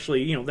they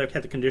actually, they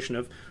had the condition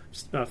of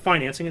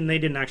financing, and they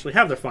didn't actually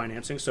have their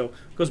financing. So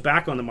it goes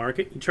back on the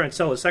market. You try and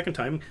sell it a second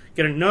time,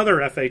 get another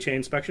FHA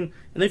inspection,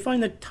 and they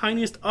find the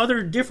tiniest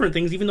other different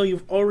things, even though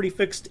you've already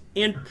fixed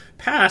and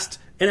passed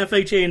an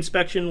FHA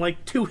inspection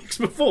like 2 weeks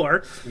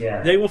before.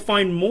 Yeah. They will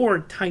find more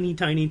tiny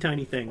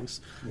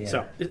things. Yeah.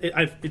 So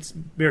it's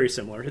very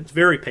similar. It's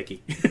very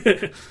picky.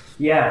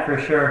 Yeah, for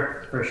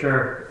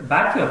sure.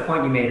 Back to a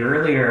point you made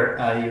earlier,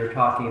 you were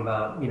talking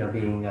about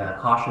being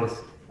cautious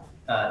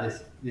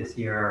this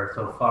year or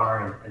so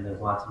far, and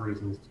there's lots of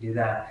reasons to do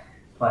that.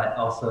 But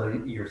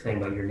also, you're saying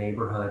about your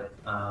neighborhood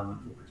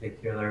in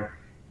particular,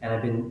 and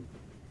I've been,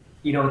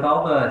 with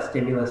all the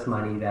stimulus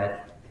money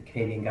that the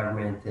Canadian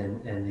government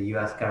and the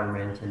U.S.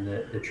 government and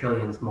the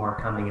trillions more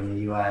coming in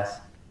the U.S.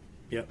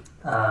 Yep.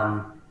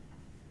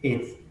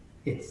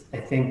 It's I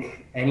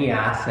think any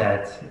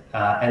asset,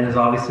 and there's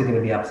obviously going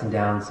to be ups and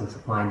downs in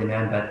supply and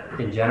demand,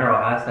 but in general,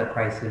 asset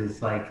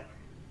prices are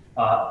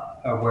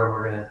where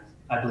we're going to,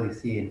 I believe,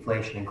 see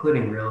inflation,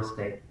 including real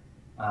estate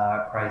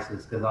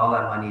prices, because all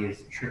that money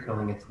is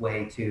trickling its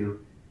way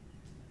to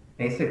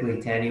basically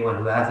to anyone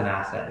who has an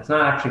asset. It's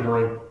not actually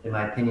going, in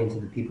my opinion, to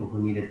the people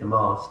who need it the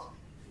most,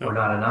 or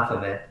not enough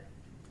of it.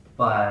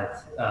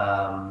 But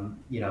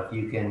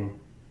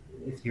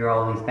if you're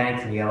all these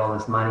banks and you have all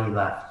this money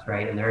left,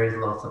 right, and there is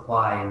low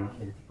supply, and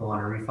people want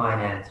to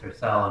refinance or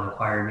sell and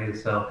acquire new,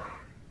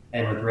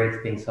 and with rates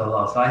being so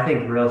low, so I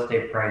think real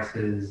estate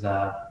prices,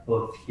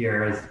 both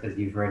here as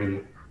you've already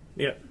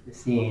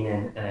seen,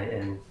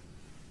 and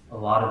a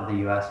lot of the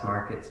U.S.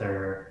 markets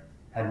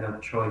have no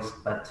choice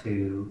but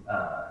to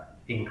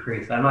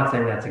increase. I'm not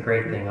saying that's a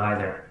great thing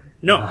either.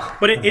 No,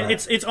 but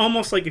it's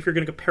almost like if you're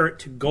going to compare it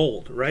to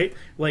gold, right?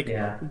 Like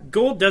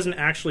gold doesn't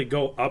actually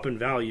go up in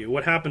value.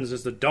 What happens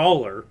is the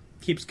dollar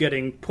keeps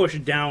getting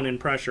pushed down in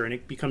pressure, and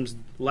it becomes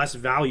less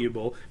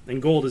valuable.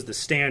 And gold is the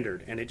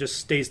standard, and it just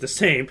stays the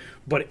same.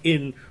 But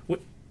it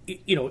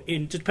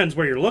just depends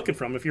where you're looking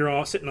from. If you're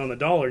all sitting on the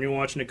dollar and you're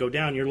watching it go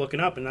down, you're looking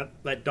up, and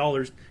that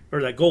dollars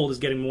or that gold is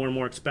getting more and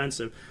more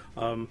expensive.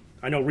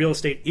 I know real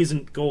estate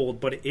isn't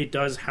gold, but it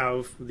does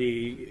have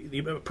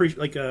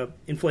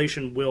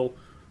inflation will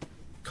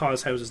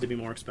cause houses to be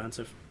more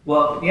expensive.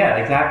 Well, yeah,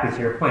 exactly. To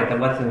your point, that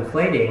what's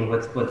inflating,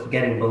 what's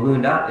getting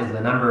ballooned up is the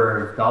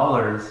number of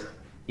dollars,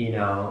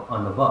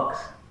 on the books.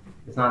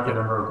 It's not the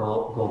number of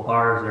gold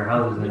bars or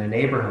houses in a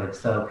neighborhood.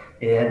 So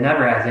it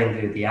never has anything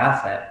to do with the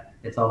asset.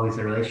 It's always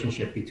the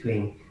relationship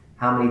between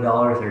how many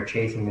dollars are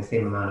chasing the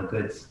same amount of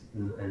goods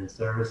and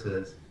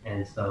services.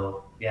 And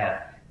so,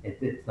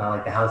 it's not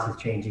like the house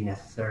is changing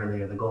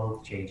necessarily or the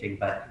gold's changing,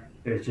 but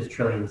there's just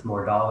trillions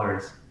more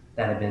dollars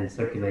that have been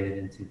circulated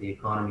into the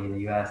economy in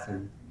the U.S.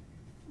 And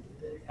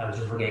I was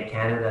just looking at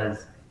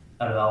Canada's,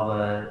 out of all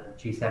the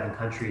G7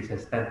 countries,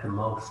 has spent the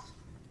most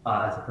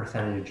as a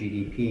percentage of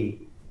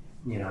GDP.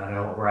 I don't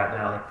know what we're at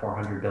now, like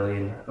 400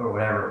 billion or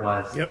whatever it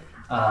was. Yep.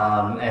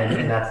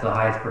 And that's the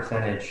highest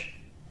percentage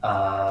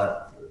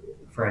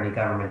for any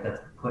government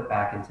that's put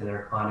back into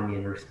their economy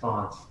in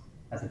response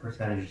as a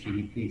percentage of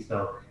GDP.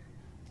 So,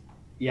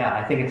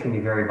 I think it's going to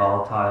be very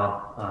volatile.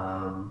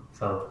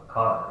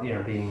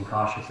 Being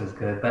cautious is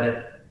good.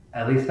 But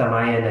at least on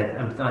my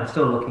end, I'm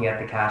still looking at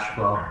the cash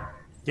flow.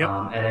 Yep.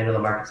 And I know the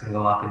markets can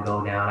go up and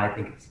go down. I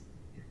think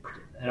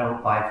I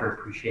don't buy for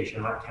appreciation.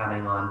 I'm not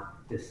counting on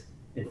this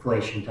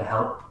inflation to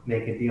help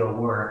make a deal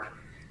work.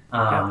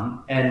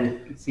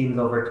 And it seems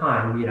over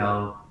time,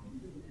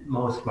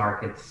 most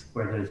markets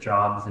where there's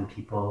jobs and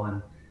people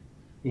and,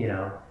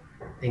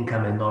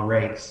 income and low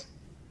rates,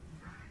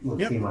 we'll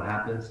see what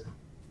happens.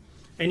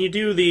 And you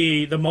do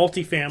the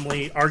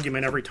multifamily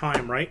argument every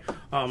time, right?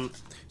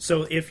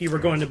 So if you were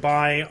going to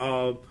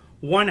buy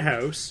one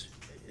house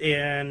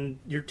and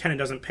your tenant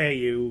doesn't pay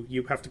you,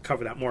 you have to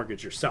cover that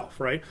mortgage yourself,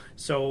 right?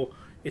 So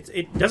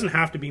it doesn't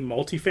have to be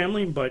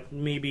multifamily, but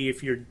maybe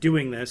if you're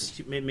doing this,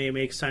 it may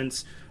make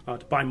sense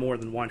to buy more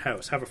than one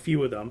house, have a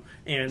few of them,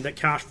 and that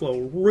cash flow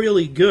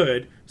really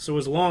good. So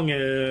as long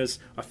as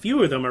a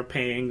few of them are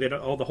paying,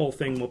 the whole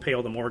thing will pay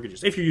all the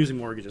mortgages. If you're using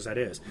mortgages, that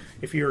is.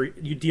 If you're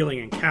dealing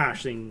in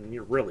cash, then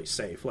you're really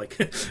safe. Like,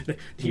 if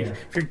you're,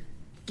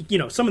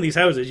 some of these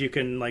houses you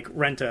can like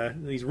rent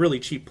these really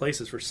cheap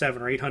places for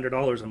 $700 or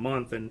 $800 a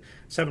month, and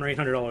 $700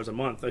 or $800 a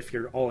month if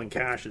you're all in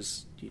cash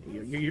is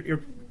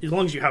you're as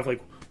long as you have like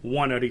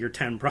 1 out of your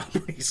 10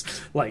 properties.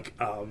 Like,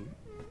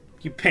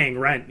 you paying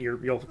rent,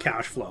 you'll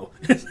cash flow.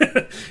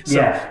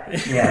 Yeah,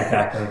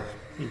 exactly.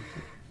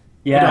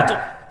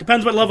 Yeah.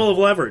 Depends what level of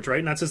leverage, right?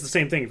 And that's just the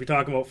same thing. If you're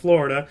talking about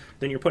Florida,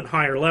 then you're putting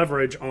higher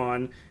leverage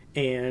on,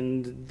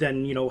 and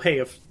then, hey,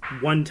 if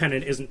one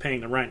tenant isn't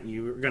paying the rent,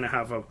 you're going to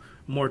have a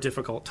more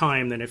difficult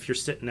time than if you're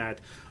sitting at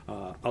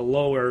a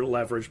lower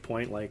leverage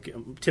point, like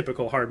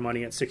typical hard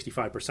money at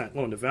 65%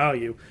 loan to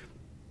value,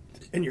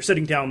 and you're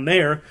sitting down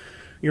there.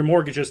 Your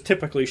mortgages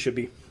typically should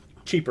be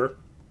cheaper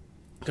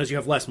because you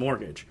have less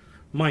mortgage.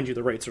 Mind you,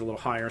 the rates are a little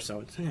higher,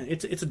 so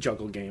it's a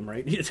juggle game,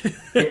 right?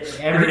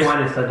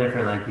 Everyone is so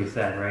different, like you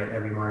said, right?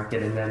 Every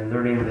market, and then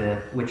learning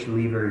which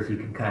levers you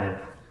can kind of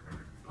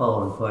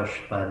pull and push.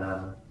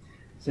 But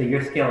so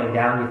you're scaling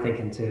down, you think,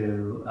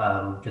 into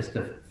just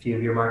a few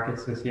of your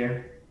markets this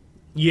year?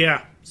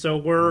 Yeah. So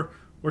we're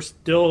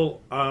still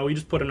we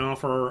just put an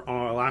offer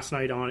last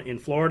night in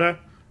Florida.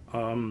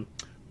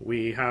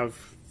 We have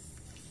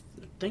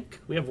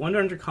one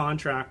under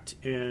contract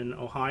in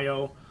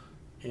Ohio,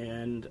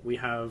 and we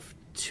have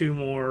 2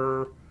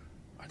 more.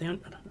 Are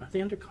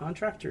they under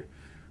contract? Or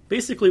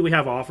basically, we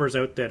have offers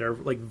out that are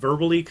like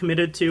verbally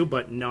committed to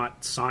but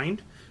not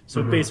signed.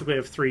 So basically, I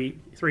have three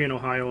in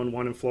Ohio and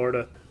 1 in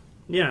Florida.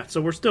 Yeah,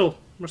 so we're still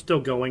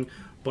going,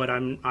 but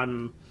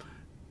I'm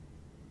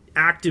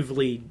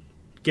actively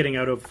getting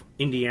out of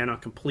Indiana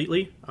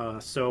completely. They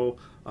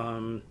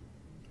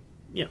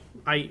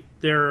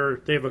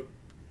have a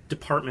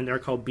department there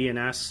called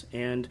BNS,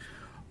 and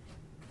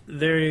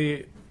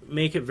they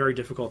make it very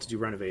difficult to do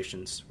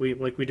renovations.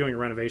 We're doing a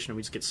renovation and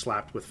we just get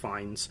slapped with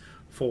fines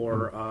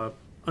for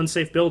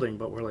unsafe building,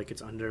 but we're like,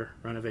 it's under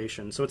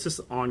renovation. So it's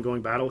this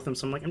ongoing battle with them.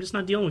 So I'm like, I'm just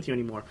not dealing with you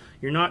anymore.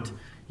 You're not,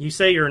 you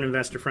say you're an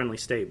investor friendly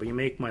state, but you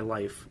make my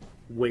life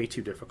way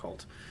too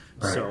difficult.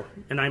 Right. So,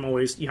 and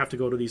you have to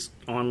go to these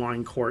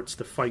online courts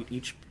to fight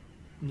each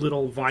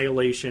little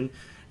violation.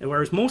 And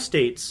whereas most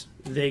states,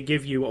 they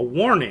give you a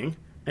warning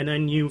and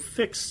then you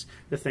fix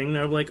the thing.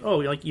 They're like, oh,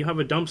 like you have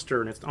a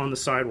dumpster and it's on the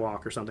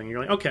sidewalk or something. And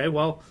you're like, okay,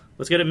 well,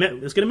 let's get it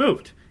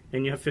moved.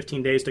 And you have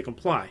 15 days to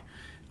comply.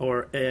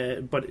 Or,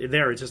 but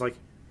there it's just like,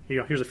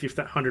 here's a few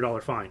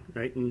 $100 fine,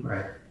 right? And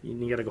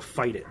you got to go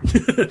fight it.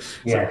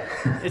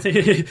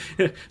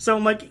 So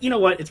I'm like, you know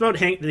what? It's about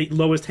the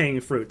lowest hanging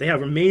fruit. They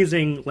have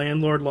amazing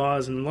landlord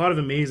laws and a lot of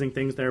amazing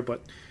things there,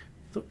 but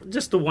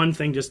just the one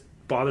thing just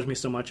bothers me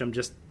so much. I'm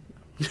just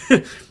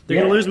they're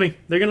going to lose me.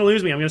 They're going to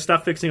lose me. I'm going to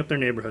stop fixing up their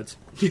neighborhoods.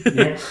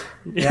 They're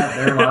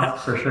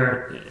lost for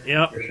sure.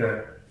 Yeah, for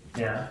sure.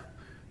 Yeah.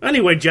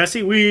 Anyway,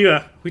 Jesse, we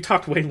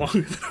talked way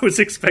longer than I was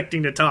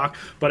expecting to talk,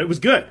 but it was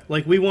good.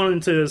 Like, we went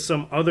into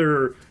some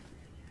other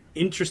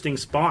interesting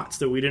spots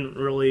that we don't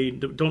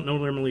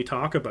normally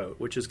talk about,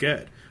 which is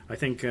good. I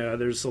think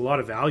there's a lot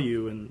of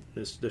value in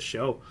this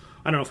show.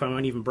 I don't know if I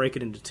might even break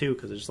it into 2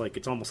 because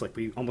it's almost like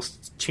we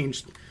almost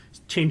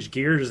changed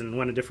gears and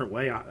went a different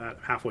way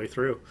halfway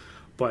through.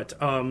 But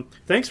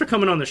thanks for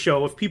coming on the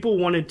show. If people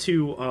wanted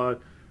to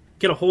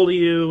get a hold of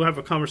you, have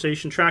a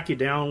conversation, track you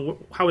down,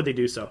 how would they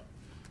do so?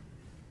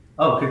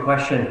 Oh, good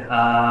question.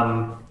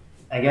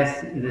 I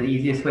guess the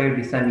easiest way would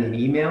be send me an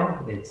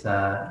email. It's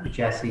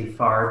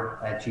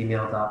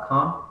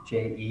jessefarb@gmail.com.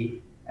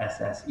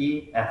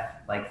 JESSEF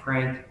like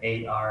Frank,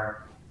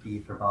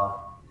 ARB for Bob.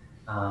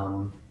 I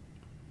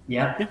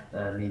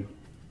mean,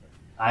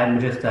 I'm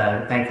just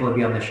thankful to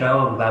be on the show.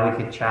 I'm glad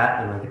we could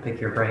chat and I could pick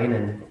your brain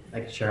and I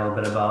could share a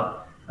little bit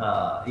about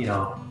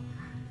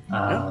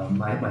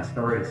my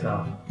story.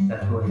 So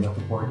definitely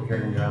looking forward to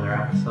hearing your other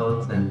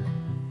episodes and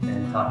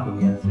talking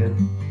again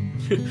soon.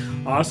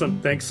 Awesome.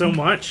 Thanks so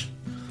much.